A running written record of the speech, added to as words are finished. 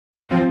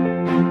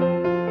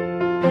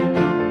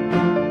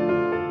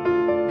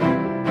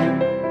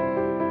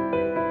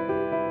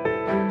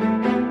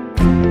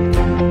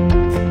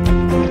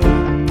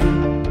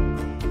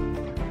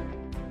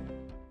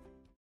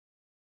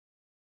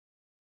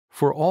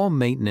For all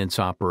maintenance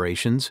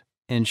operations,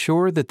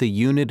 ensure that the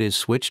unit is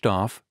switched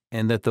off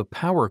and that the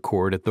power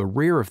cord at the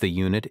rear of the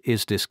unit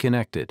is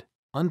disconnected.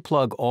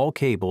 Unplug all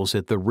cables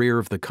at the rear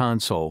of the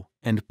console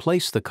and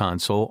place the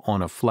console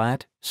on a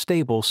flat,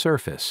 stable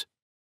surface.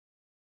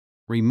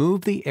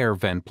 Remove the air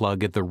vent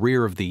plug at the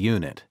rear of the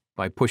unit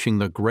by pushing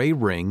the gray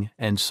ring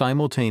and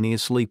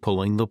simultaneously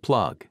pulling the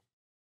plug.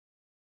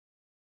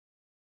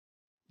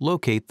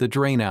 Locate the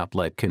drain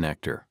outlet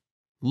connector,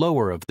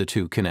 lower of the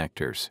two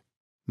connectors.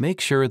 Make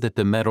sure that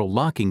the metal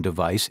locking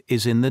device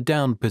is in the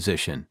down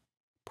position.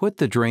 Put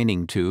the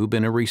draining tube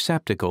in a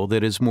receptacle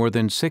that is more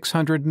than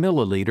 600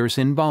 milliliters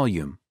in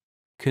volume.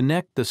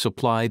 Connect the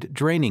supplied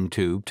draining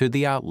tube to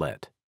the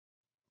outlet.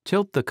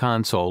 Tilt the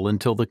console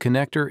until the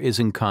connector is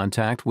in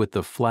contact with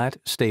the flat,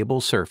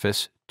 stable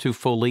surface to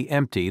fully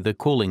empty the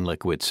cooling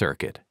liquid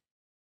circuit.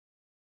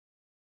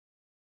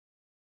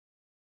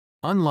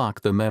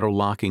 Unlock the metal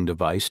locking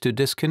device to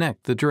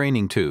disconnect the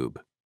draining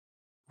tube.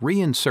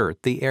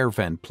 Reinsert the air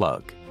vent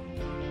plug.